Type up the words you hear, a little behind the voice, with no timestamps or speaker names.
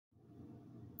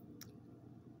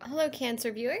Hello,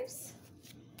 Cancer viewers.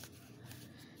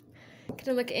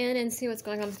 Gonna look in and see what's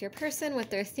going on with your person, what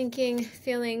they're thinking,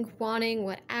 feeling, wanting,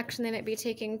 what action they might be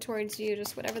taking towards you,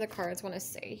 just whatever the cards want to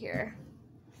say here.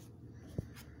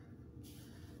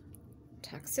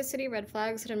 Toxicity, red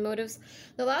flags, hidden motives.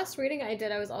 The last reading I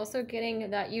did, I was also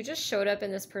getting that you just showed up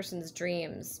in this person's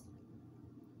dreams.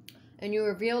 And you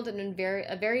revealed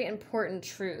a very important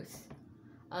truth.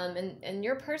 And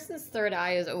your person's third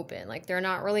eye is open. Like, they're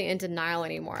not really in denial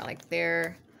anymore. Like,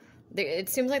 it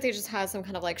seems like they just had some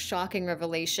kind of, like, shocking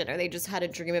revelation, or they just had a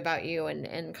dream about you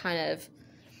and kind of,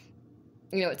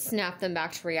 you know, it snapped them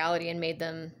back to reality and made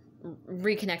them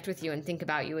reconnect with you and think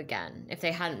about you again, if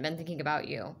they hadn't been thinking about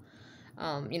you.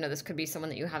 You know, this could be someone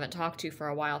that you haven't talked to for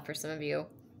a while for some of you.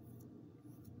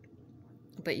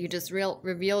 But you just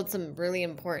revealed some really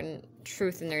important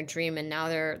truth in their dream, and now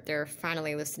they're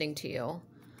finally listening to you.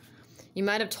 You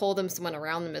might have told them someone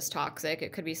around them is toxic.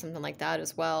 It could be something like that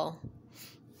as well.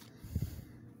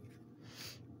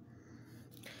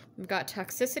 We've got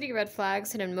toxicity, red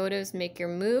flags, hidden motives, make your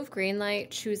move, green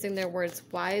light, choosing their words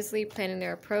wisely, planning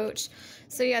their approach.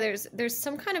 So yeah, there's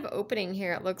some kind of opening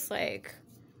here, it looks like.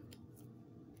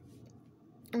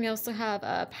 We also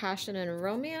have passion and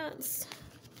romance.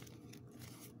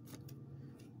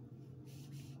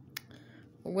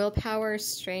 Willpower,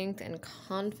 strength, and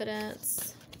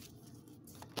confidence.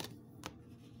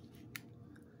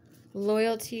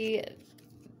 Loyalty,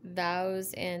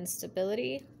 vows, and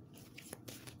stability.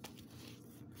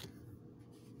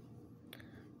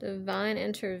 Divine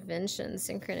intervention,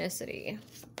 synchronicity.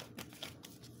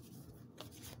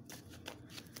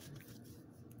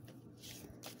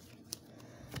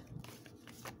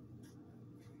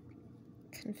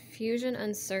 Confusion,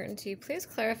 uncertainty. Please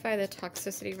clarify the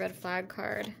toxicity red flag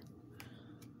card.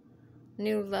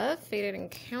 New love, fated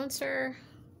encounter.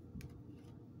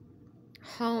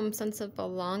 Home, sense of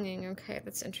belonging. Okay,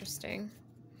 that's interesting.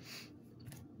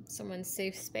 Someone's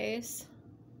safe space.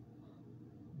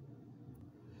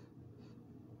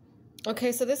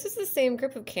 Okay, so this is the same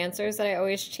group of Cancers that I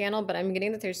always channel, but I'm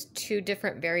getting that there's two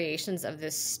different variations of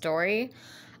this story.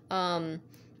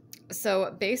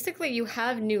 So basically you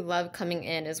have new love coming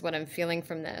in is what I'm feeling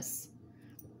from this.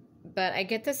 But I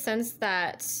get the sense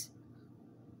that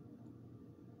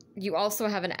you also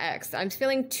have an ex. I'm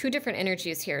feeling two different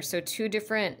energies here. So two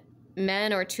different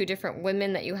men or two different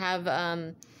women that you have,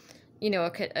 you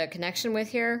know, a connection with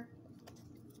here.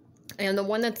 And the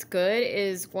one that's good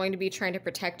is going to be trying to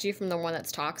protect you from the one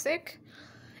that's toxic,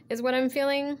 is what I'm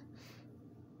feeling.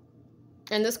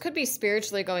 And this could be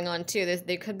spiritually going on too.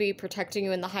 They could be protecting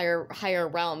you in the higher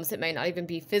realms. It might not even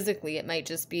be physically. It might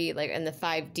just be like in the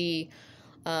 5D.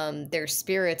 Their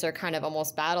spirits are kind of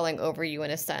almost battling over you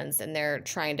in a sense, and they're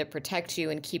trying to protect you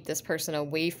and keep this person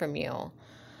away from you.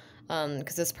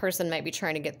 Because this person might be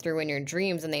trying to get through in your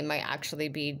dreams, and they might actually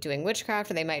be doing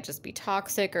witchcraft, or they might just be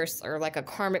toxic, or like a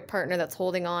karmic partner that's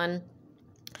holding on.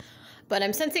 But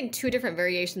I'm sensing two different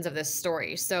variations of this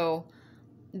story. So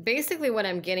basically what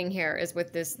I'm getting here is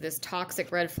with this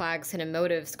toxic red flags, hidden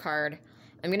motives card,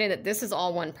 I'm getting that this is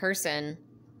all one person,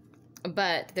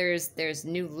 but there's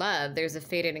new love, there's a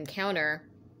fated encounter,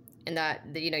 and that,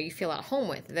 you know, you feel at home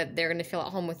with, that they're going to feel at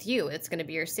home with you. It's going to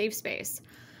be your safe space.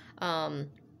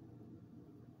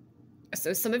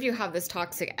 So some of you have this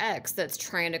toxic ex that's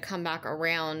trying to come back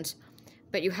around,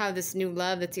 but you have this new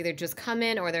love that's either just come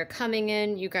in or they're coming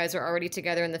in. You guys are already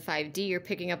together in the 5D. You're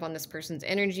picking up on this person's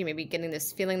energy, maybe getting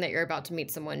this feeling that you're about to meet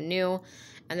someone new,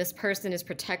 and this person is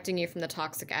protecting you from the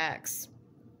toxic ex.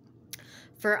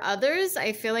 For others,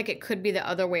 I feel like it could be the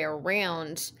other way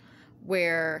around,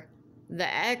 where the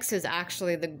ex is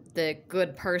actually the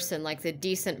good person, like the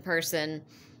decent person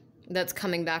that's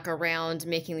coming back around,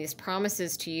 making these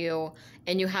promises to you,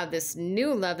 and you have this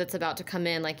new love that's about to come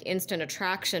in, like instant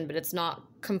attraction, but it's not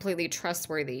completely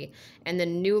trustworthy, and the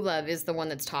new love is the one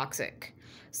that's toxic.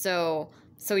 So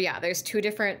yeah, there's two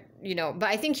different, you know, but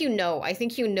I think you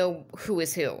know who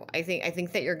is who. I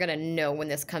think that you're gonna know when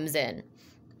this comes in.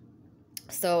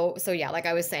 So yeah, like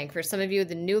I was saying, for some of you,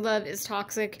 the new love is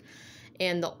toxic,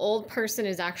 and the old person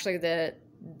is actually the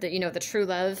you know, the true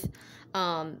love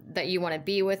that you want to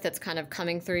be with, that's kind of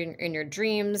coming through in your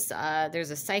dreams.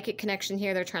 There's a psychic connection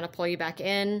here. They're trying to pull you back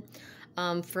in.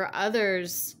 For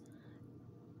others,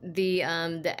 the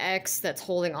ex that's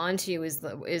holding on to you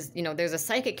is you know, there's a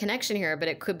psychic connection here, but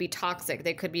it could be toxic.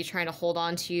 They could be trying to hold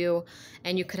on to you,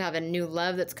 and you could have a new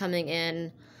love that's coming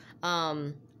in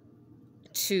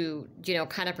to, you know,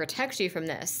 kind of protect you from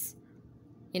this.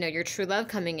 You know, your true love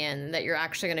coming in that you're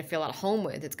actually going to feel at home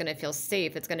with. It's going to feel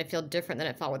safe. It's going to feel different than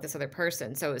it felt with this other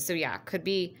person. So yeah, could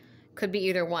be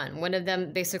either one. One of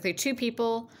them, basically two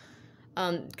people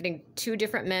Getting 2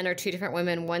 different men or 2 different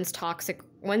women. One's toxic.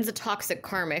 One's a toxic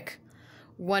karmic.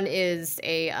 One is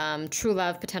a true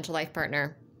love potential life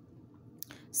partner.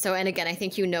 So, and again, I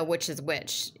think you know which is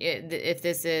which.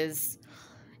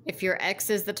 If your ex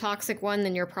is the toxic one,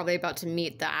 then you're probably about to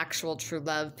meet the actual true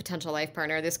love potential life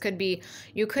partner. This could be,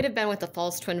 you could have been with the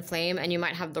false twin flame, and you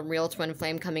might have the real twin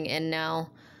flame coming in now.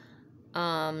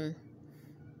 Or,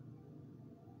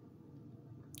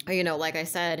 you know, like I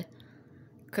said,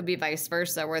 could be vice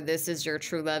versa, where this is your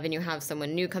true love and you have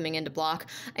someone new coming in to block.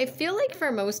 I feel like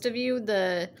for most of you,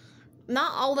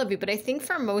 not all of you, but I think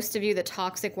for most of you, the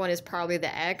toxic one is probably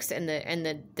the ex, and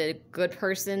the good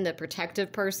person, the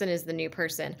protective person, is the new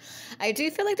person. I do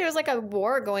feel like there's like a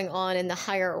war going on in the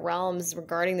higher realms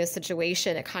regarding this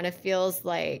situation. It kind of feels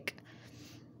like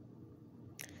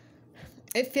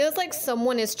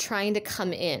someone is trying to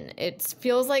come in. It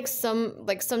feels like some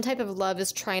type of love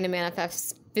is trying to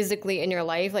manifest physically in your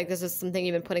life. Like this is something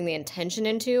you've been putting the intention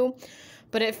into.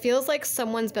 But it feels like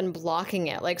someone's been blocking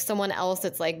it. Like someone else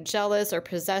that's like jealous or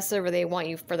possessive, or they want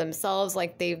you for themselves.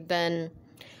 Like they've been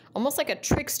almost like a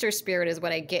trickster spirit is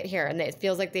what I get here. And it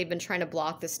feels like they've been trying to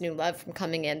block this new love from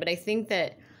coming in. But I think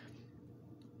there's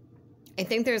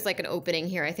like an opening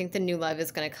here. I think the new love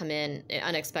is going to come in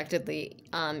unexpectedly,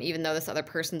 even though this other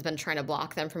person's been trying to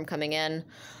block them from coming in.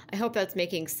 I hope that's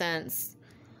making sense.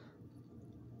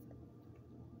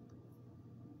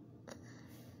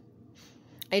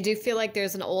 I do feel like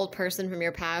there's an old person from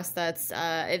your past that's,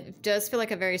 it does feel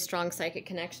like a very strong psychic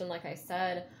connection, like I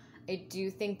said. I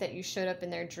do think that you showed up in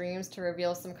their dreams to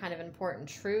reveal some kind of important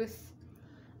truth.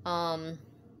 But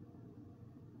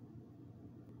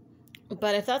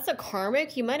if that's a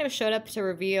karmic, you might have showed up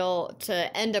to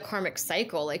end a karmic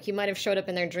cycle. Like you might have showed up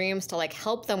in their dreams to like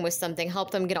help them with something,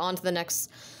 help them get on to the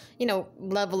next, you know,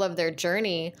 level of their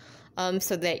journey,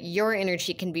 so that your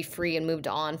energy can be free and moved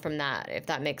on from that, if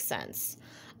that makes sense.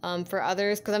 For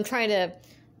others, because I'm trying to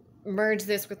merge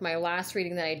this with my last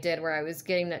reading that I did, where I was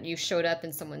getting that you showed up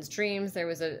in someone's dreams. There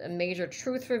was a major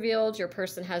truth revealed. Your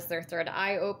person has their third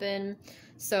eye open.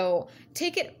 So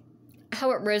take it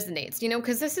how it resonates, you know,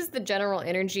 because this is the general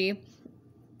energy.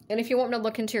 And if you want me to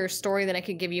look into your story, then I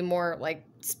could give you more like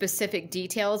specific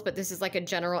details. But this is like a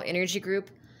general energy group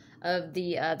of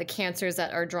the cancers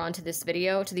that are drawn to this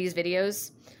video, to these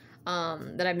videos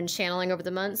that I've been channeling over the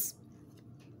months.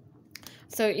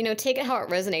 So, you know, take it how it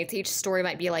resonates. Each story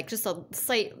might be like just a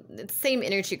same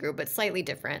energy group, but slightly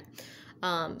different.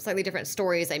 Slightly different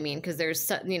stories, I mean, because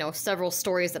there's, you know, several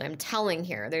stories that I'm telling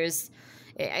here.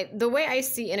 The way I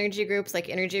see energy groups, like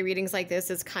energy readings like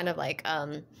this, is kind of like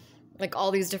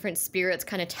all these different spirits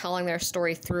kind of telling their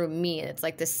story through me. It's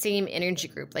like the same energy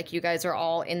group. Like you guys are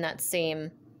all in that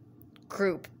same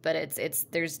group, but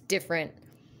there's different,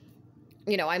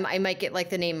 you know, I might get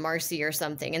like the name Marcy or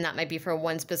something, and that might be for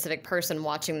one specific person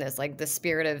watching this, like the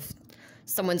spirit of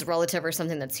someone's relative or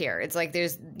something that's here. It's like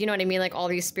there's, you know what I mean? Like all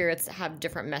these spirits have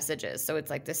different messages. So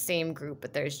it's like the same group,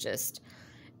 but there's just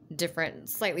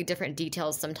slightly different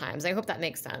details sometimes. I hope that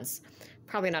makes sense.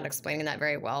 Probably not explaining that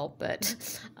very well,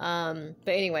 but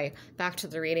anyway, back to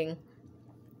the reading.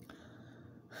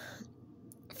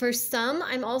 For some,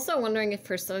 I'm also wondering if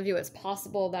for some of you it's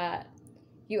possible that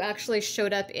you actually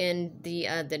showed up in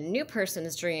the new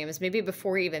person's dreams, maybe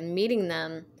before even meeting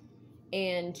them,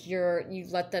 and you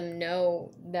let them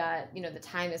know that, you know, the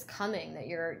time is coming, that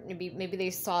maybe they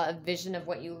saw a vision of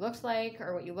what you looked like,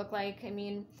 or what you look like. I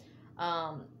mean,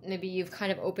 maybe you've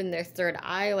kind of opened their third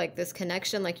eye, like this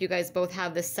connection, like you guys both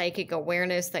have this psychic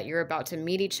awareness that you're about to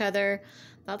meet each other.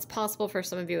 That's possible for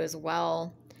some of you as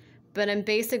well. But I'm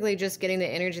basically just getting the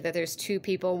energy that there's 2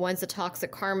 people. One's a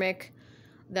toxic karmic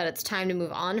that it's time to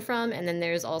move on from, and then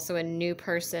there's also a new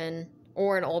person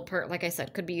or an old person. Like I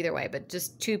said, could be either way, but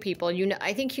just 2 people. You know,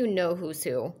 I think you know who's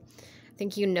who. I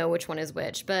think you know which one is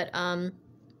which. But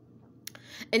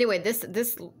anyway,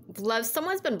 this love,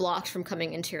 someone's been blocked from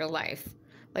coming into your life.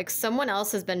 Like someone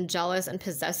else has been jealous and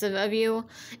possessive of you,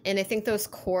 and I think those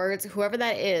cords, whoever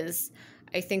that is,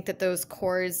 I think that those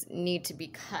cords need to be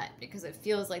cut, because it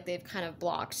feels like they've kind of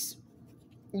blocked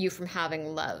you from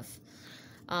having love.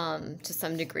 To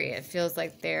some degree. It feels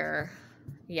like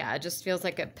it just feels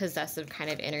like a possessive kind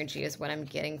of energy is what I'm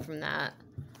getting from that.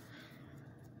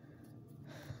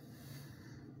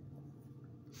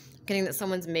 Getting that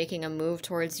someone's making a move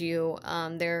towards you.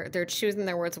 They're choosing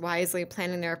their words wisely,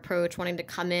 planning their approach, wanting to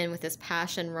come in with this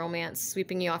passion, romance,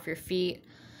 sweeping you off your feet.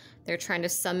 They're trying to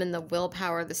summon the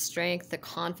willpower, the strength, the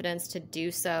confidence to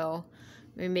do so.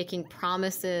 They're making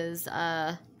promises,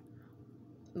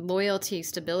 loyalty,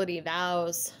 stability,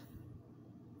 vows.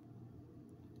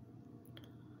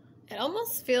 It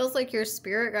almost feels like your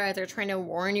spirit guides are trying to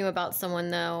warn you about someone,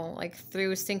 though, like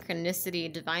through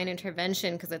synchronicity, divine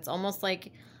intervention, because it's almost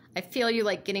like I feel you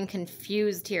like getting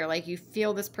confused here. Like you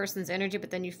feel this person's energy, but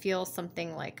then you feel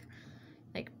something like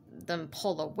them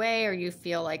pull away, or you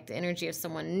feel like the energy of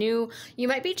someone new. You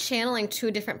might be channeling two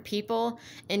different people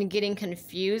and getting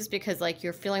confused because like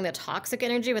you're feeling the toxic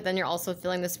energy, but then you're also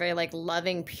feeling this very like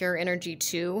loving, pure energy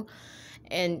too.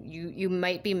 And you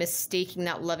might be mistaking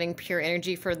that loving, pure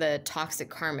energy for the toxic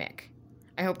karmic.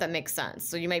 I hope that makes sense.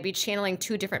 So you might be channeling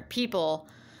two different people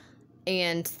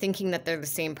and thinking that they're the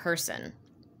same person.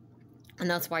 And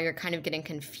that's why you're kind of getting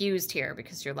confused here,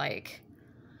 because you're like,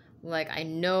 I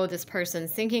know this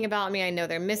person's thinking about me. I know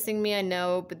they're missing me. I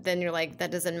know, but then you're like,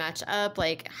 that doesn't match up.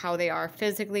 Like how they are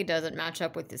physically doesn't match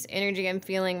up with this energy I'm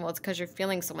feeling. Well, it's because you're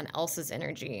feeling someone else's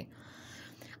energy.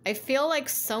 I feel like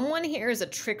someone here is a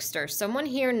trickster. Someone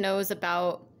here knows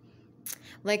about,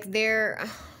 like, I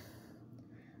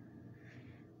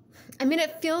mean,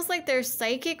 it feels like they're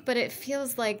psychic, but it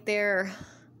feels like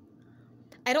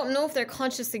I don't know if they're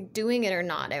consciously doing it or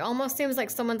not. It almost seems like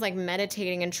someone's like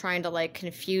meditating and trying to like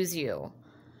confuse you.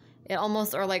 It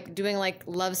almost, or like doing like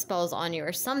love spells on you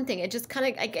or something. It just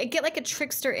kind of, I get like a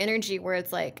trickster energy where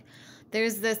it's like,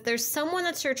 there's someone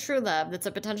that's your true love, that's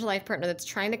a potential life partner that's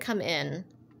trying to come in.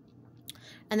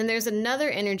 And then there's another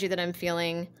energy that I'm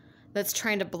feeling that's been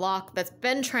trying to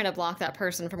block that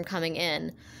person from coming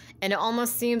in. And it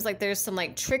almost seems like there's some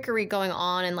like trickery going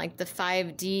on in like the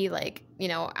 5D, like, you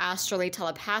know, astrally,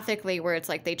 telepathically, where it's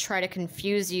like they try to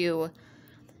confuse you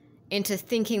into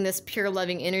thinking this pure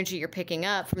loving energy you're picking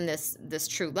up from this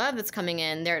true love that's coming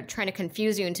in. They're trying to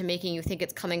confuse you into making you think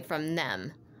it's coming from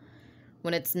them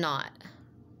when it's not.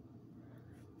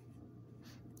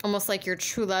 Almost like your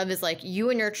true love is like you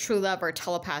and your true love are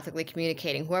telepathically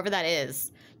communicating. Whoever that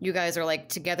is, you guys are like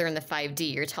together in the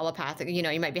 5D. You're telepathic. You know,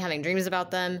 you might be having dreams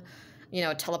about them, you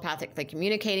know, telepathically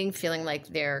communicating, feeling like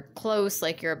they're close,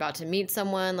 like you're about to meet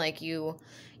someone, like you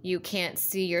can't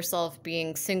see yourself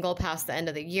being single past the end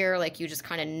of the year. Like you just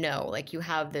kind of know, like you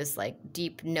have this like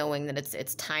deep knowing that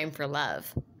it's time for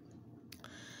love.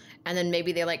 And then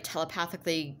maybe they like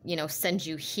telepathically, you know, send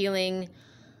you healing,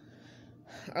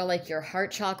 or like your heart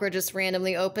chakra just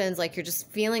randomly opens, like you're just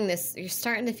feeling this, you're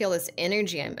starting to feel this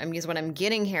energy. I'm is what I'm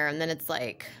getting here. And then it's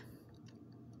like,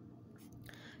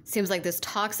 seems like this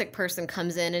toxic person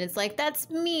comes in and it's like, that's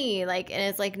me. Like, and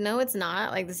it's like, no, it's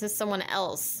not. Like, this is someone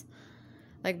else.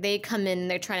 Like they come in and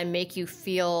they're trying to make you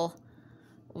feel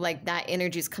like that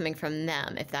energy is coming from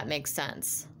them, if that makes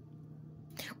sense.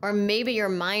 Or maybe your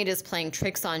mind is playing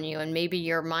tricks on you, and maybe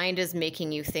your mind is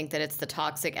making you think that it's the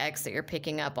toxic ex that you're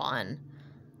picking up on.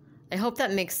 I hope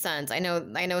that makes sense. I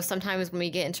know sometimes when we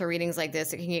get into readings like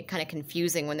this, it can get kind of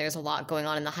confusing when there's a lot going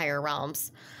on in the higher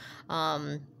realms.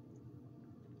 But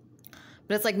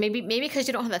it's like maybe because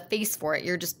you don't have a face for it,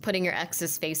 you're just putting your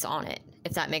ex's face on it,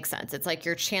 if that makes sense. It's like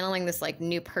you're channeling this like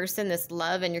new person, this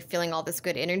love, and you're feeling all this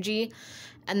good energy.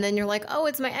 And then you're like, oh,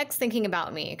 it's my ex thinking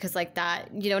about me. Because like that,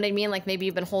 you know what I mean? Like maybe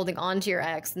you've been holding on to your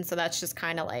ex. And so that's just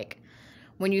kind of like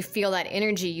when you feel that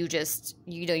energy, you just,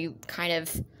 you know, you kind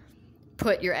of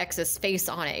put your ex's face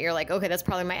on it. You're like, okay, that's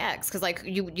probably my ex. Because like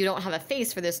you don't have a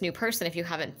face for this new person if you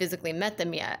haven't physically met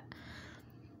them yet.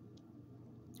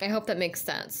 I hope that makes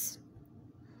sense.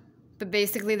 But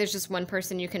basically, there's just one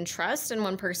person you can trust and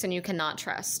one person you cannot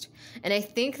trust. And I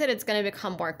think that it's going to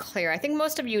become more clear. I think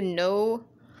most of you know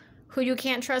who you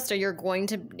can't trust, or you're going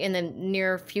to, in the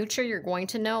near future, you're going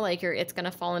to know, like it's going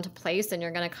to fall into place and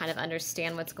you're going to kind of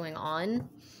understand what's going on.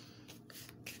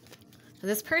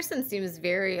 This person seems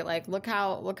very like, look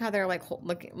how they're like,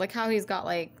 look how he's got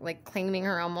like claiming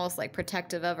her, almost like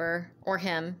protective of her, or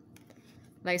him.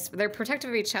 Like they're protective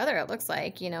of each other, it looks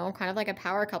like, you know, kind of like a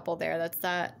power couple there. That's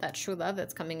that true love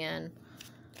that's coming in.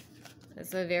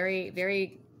 It's a very,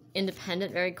 very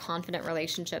independent, very confident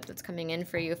relationship that's coming in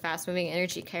for you. Fast moving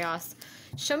energy, chaos.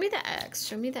 Show me the X.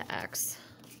 Show me the X.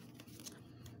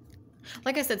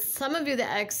 Like I said, some of you, the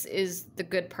X is the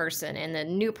good person and the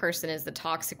new person is the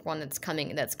toxic one that's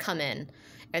come in,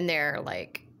 and they're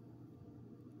like,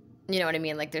 you know what I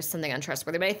mean? Like there's something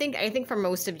untrustworthy. But I think for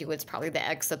most of you, it's probably the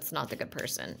X that's not the good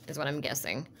person, is what I'm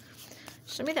guessing.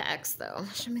 Show me the X, though.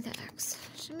 Show me the X.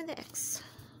 Show me the X.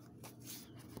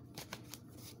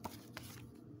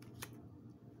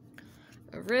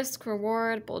 A risk,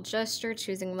 reward, bold gesture,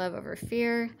 choosing love over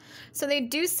fear. So they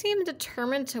do seem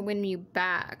determined to win you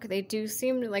back. They do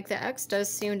seem like the X does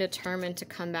seem determined to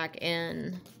come back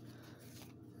in.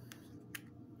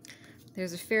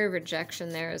 There's a fear of rejection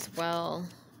there as well.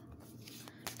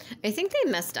 I think they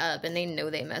messed up and they know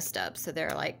they messed up. So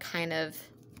they're like kind of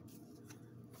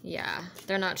Yeah,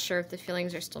 they're not sure if the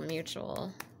feelings are still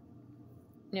mutual.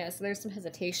 Yeah, so there's some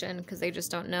hesitation because they just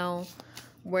don't know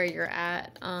where you're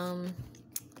at.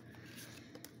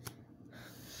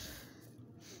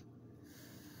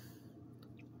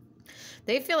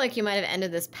 They feel like you might have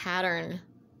ended this pattern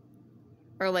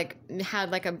or like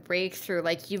had like a breakthrough,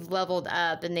 like you've leveled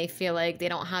up, and they feel like they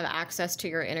don't have access to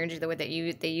your energy the way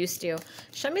that they used to.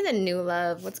 Show me the new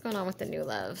love. What's going on with the new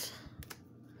love?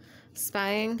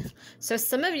 Spying. So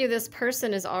some of you, this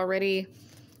person is already...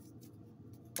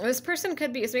 This person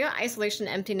could be... So we got isolation,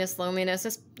 emptiness,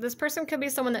 loneliness. This person could be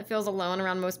someone that feels alone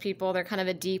around most people. They're kind of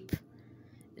a deep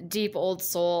old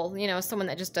soul. You know, someone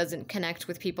that just doesn't connect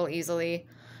with people easily.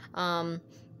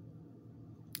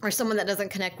 Or someone that doesn't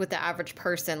connect with the average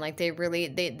person. Like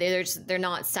they're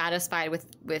not satisfied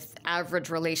with average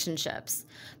relationships,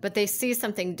 but they see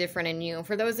something different in you.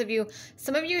 For those of you,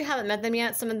 some of you haven't met them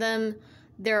yet. Some of them,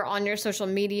 they're on your social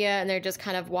media and they're just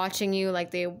kind of watching you.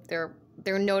 Like they're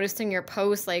noticing your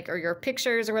posts, like, or your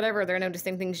pictures or whatever. They're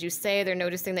noticing things you say. They're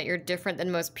noticing that you're different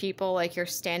than most people. Like you're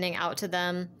standing out to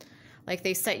them. Like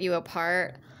they set you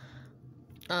apart.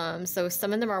 So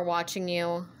some of them are watching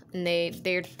you. And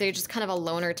they're just kind of a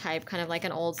loner type, kind of like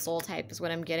an old soul type is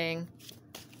what I'm getting.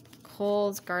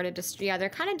 Cold, guarded, yeah, they're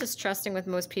kind of distrusting with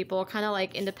most people, kind of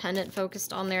like independent,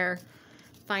 focused on their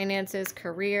finances,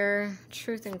 career,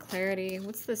 truth and clarity.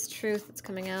 What's this truth that's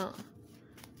coming out?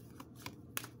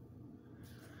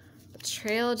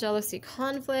 Betrayal, jealousy,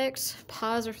 conflict,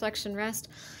 pause, reflection, rest.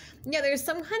 Yeah, there's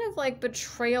some kind of like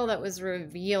betrayal that was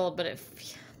revealed, but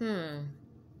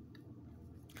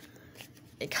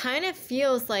it kind of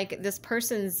feels like this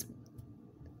person's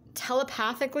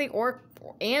telepathically or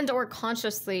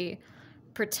consciously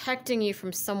protecting you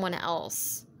from someone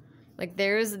else. Like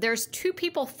there's two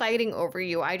people fighting over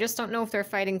you. I just don't know if they're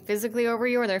fighting physically over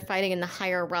you or they're fighting in the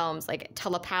higher realms, like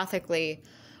telepathically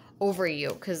over you.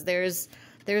 Because there's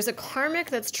a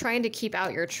karmic that's trying to keep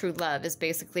out your true love is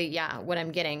basically, yeah, what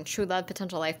I'm getting. True love,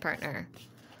 potential life partner.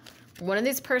 One of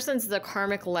these persons is a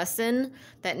karmic lesson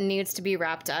that needs to be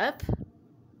wrapped up.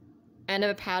 End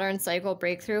of a pattern, cycle,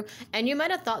 breakthrough. And you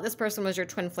might have thought this person was your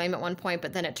twin flame at one point,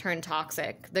 but then it turned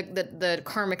toxic. The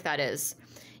karmic, that is.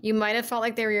 You might have felt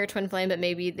like they were your twin flame, but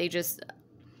maybe they just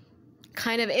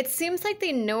kind of... It seems like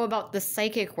they know about the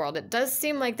psychic world. It does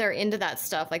seem like they're into that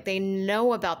stuff. Like they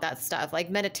know about that stuff, like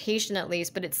meditation at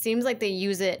least, but it seems like they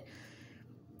use it...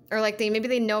 Or like maybe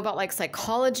they know about like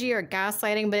psychology or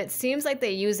gaslighting, but it seems like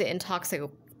they use it in toxic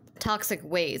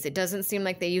ways. It doesn't seem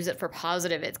like they use it for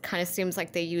positive. It kind of seems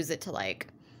like they use it to like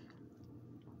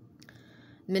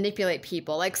manipulate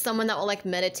people. Like someone that will like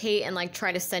meditate and like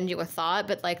try to send you a thought,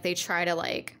 but like they try to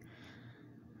like...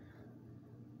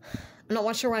 I'm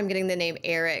not sure why I'm getting the name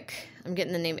Eric. I'm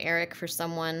getting the name Eric for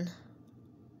someone.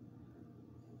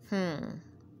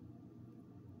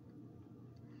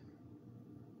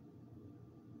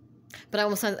 But I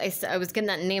was getting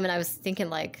that name and I was thinking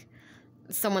like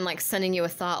someone like sending you a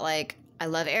thought like, I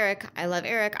love Eric, I love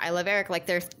Eric, I love Eric. Like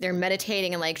they're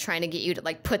meditating and like trying to get you to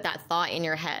like put that thought in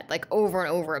your head, like over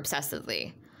and over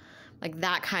obsessively, like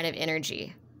that kind of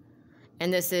energy.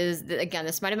 And this is, again,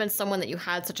 this might have been someone that you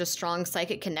had such a strong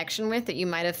psychic connection with that you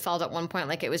might have felt at one point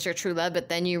like it was your true love, but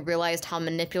then you realized how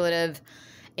manipulative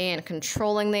and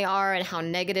controlling they are and how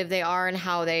negative they are and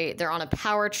how they're on a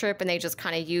power trip and they just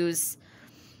kind of use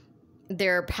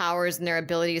their powers and their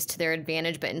abilities to their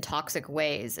advantage, but in toxic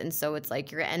ways. And so it's like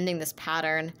you're ending this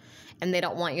pattern and they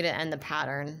don't want you to end the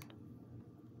pattern.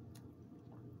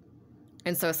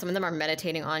 And so some of them are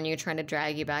meditating on you, trying to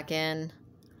drag you back in.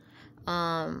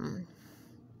 It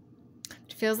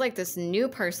feels like this new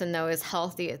person though is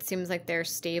healthy. It seems like they're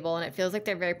stable and it feels like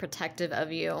they're very protective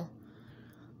of you.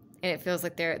 And it feels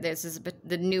like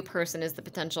the new person is the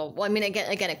potential. Well, I mean,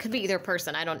 again, it could be either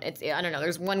person. I don't know.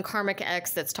 There's one karmic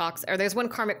ex that's toxic, or there's one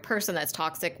karmic person that's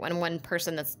toxic, and one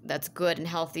person that's good and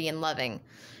healthy and loving.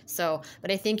 So, but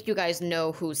I think you guys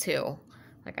know who's who.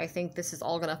 Like, I think this is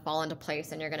all going to fall into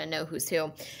place, and you're going to know who's who.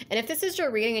 And if this is your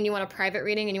reading, and you want a private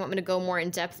reading, and you want me to go more in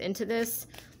depth into this,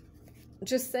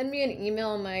 just send me an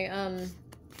email.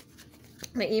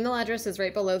 My email address is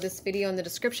right below this video in the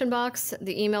description box.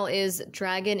 The email is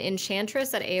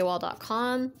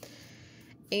dragonenchantress@aol.com.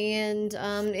 And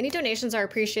any donations are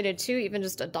appreciated too, even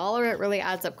just $1. It really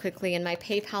adds up quickly. And my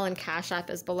PayPal and Cash App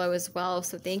is below as well.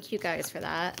 So thank you guys for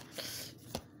that.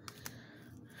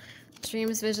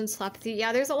 Dreams, visions, telepathy.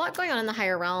 Yeah, there's a lot going on in the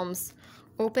higher realms.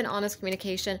 Open, honest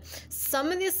communication.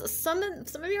 Some of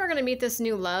you are going to meet this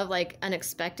new love like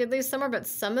unexpectedly somewhere, but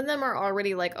some of them are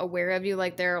already like aware of you,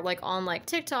 like they're like on like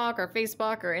TikTok or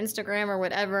Facebook or Instagram or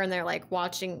whatever, and they're like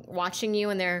watching you,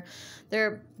 and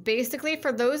they're basically,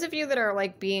 for those of you that are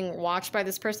like being watched by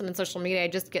this person on social media, I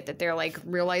just get that they're like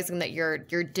realizing that you're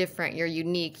different, you're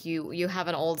unique, you have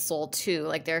an old soul too.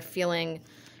 Like they're feeling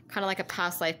kind of like a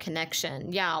past life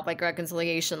connection. Yeah, like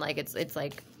reconciliation, like it's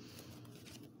like,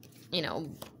 you know,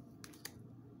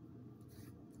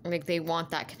 like they want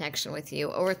that connection with you.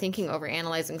 Overthinking,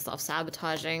 overanalyzing,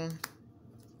 self-sabotaging.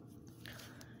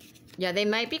 Yeah, they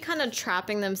might be kind of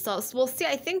trapping themselves. Well, see,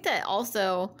 I think that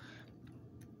also,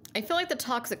 I feel like the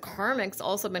toxic karmic's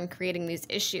also been creating these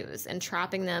issues and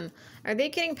trapping them. Are they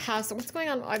getting past, what's going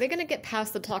on? Are they going to get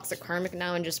past the toxic karmic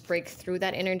now and just break through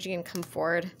that energy and come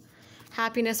forward?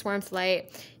 Happiness, warmth,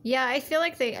 light. Yeah, I feel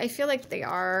like they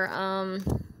are,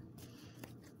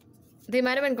 they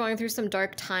might have been going through some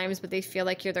dark times, but they feel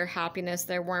like you're their happiness,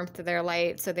 their warmth, their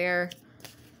light. So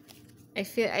I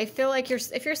feel like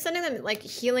if you're sending them like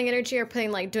healing energy or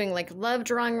doing like love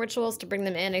drawing rituals to bring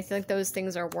them in, I feel like those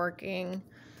things are working.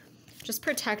 Just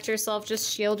protect yourself,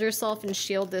 just shield yourself and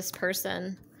shield this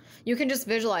person. You can just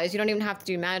visualize. You don't even have to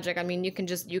do magic. I mean, you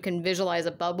can visualize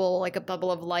a bubble, like a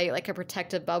bubble of light, like a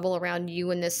protective bubble around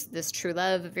you and this true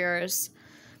love of yours,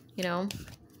 you know?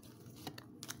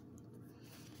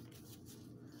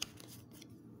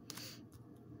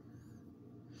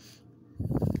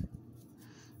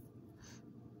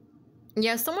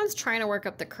 Yeah, someone's trying to work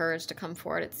up the courage to come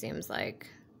forward, it seems like.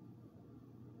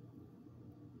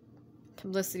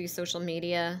 Publicity, social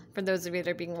media. For those of you that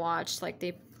are being watched, like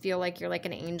they feel like you're like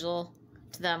an angel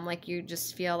to them. Like you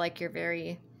just feel like you're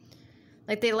very...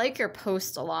 Like they like your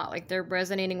posts a lot. Like they're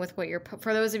resonating with what you're...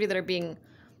 For those of you that are being...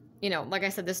 You know, like I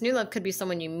said, this new love could be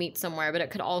someone you meet somewhere, but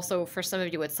it could also, for some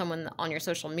of you, it's someone on your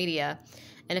social media.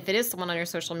 And if it is someone on your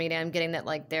social media, I'm getting that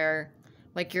like they're...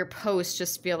 Like your posts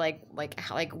just feel like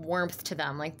warmth to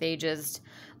them. Like they just,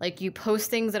 like you post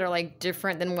things that are like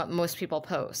different than what most people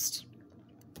post.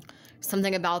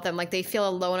 Something about them, like they feel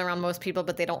alone around most people,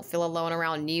 but they don't feel alone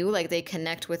around you. Like they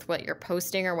connect with what you're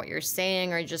posting or what you're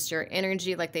saying or just your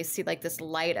energy. Like they see like this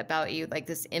light about you, like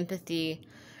this empathy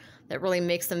that really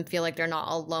makes them feel like they're not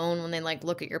alone when they like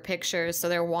look at your pictures. So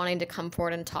they're wanting to come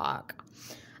forward and talk.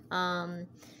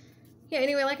 Yeah,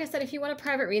 anyway, like I said, if you want a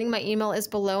private reading, my email is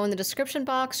below in the description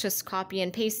box. Just copy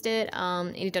and paste it.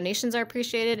 Any donations are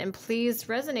appreciated. And please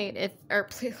resonate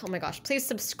please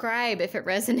subscribe if it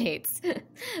resonates.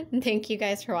 Thank you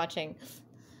guys for watching.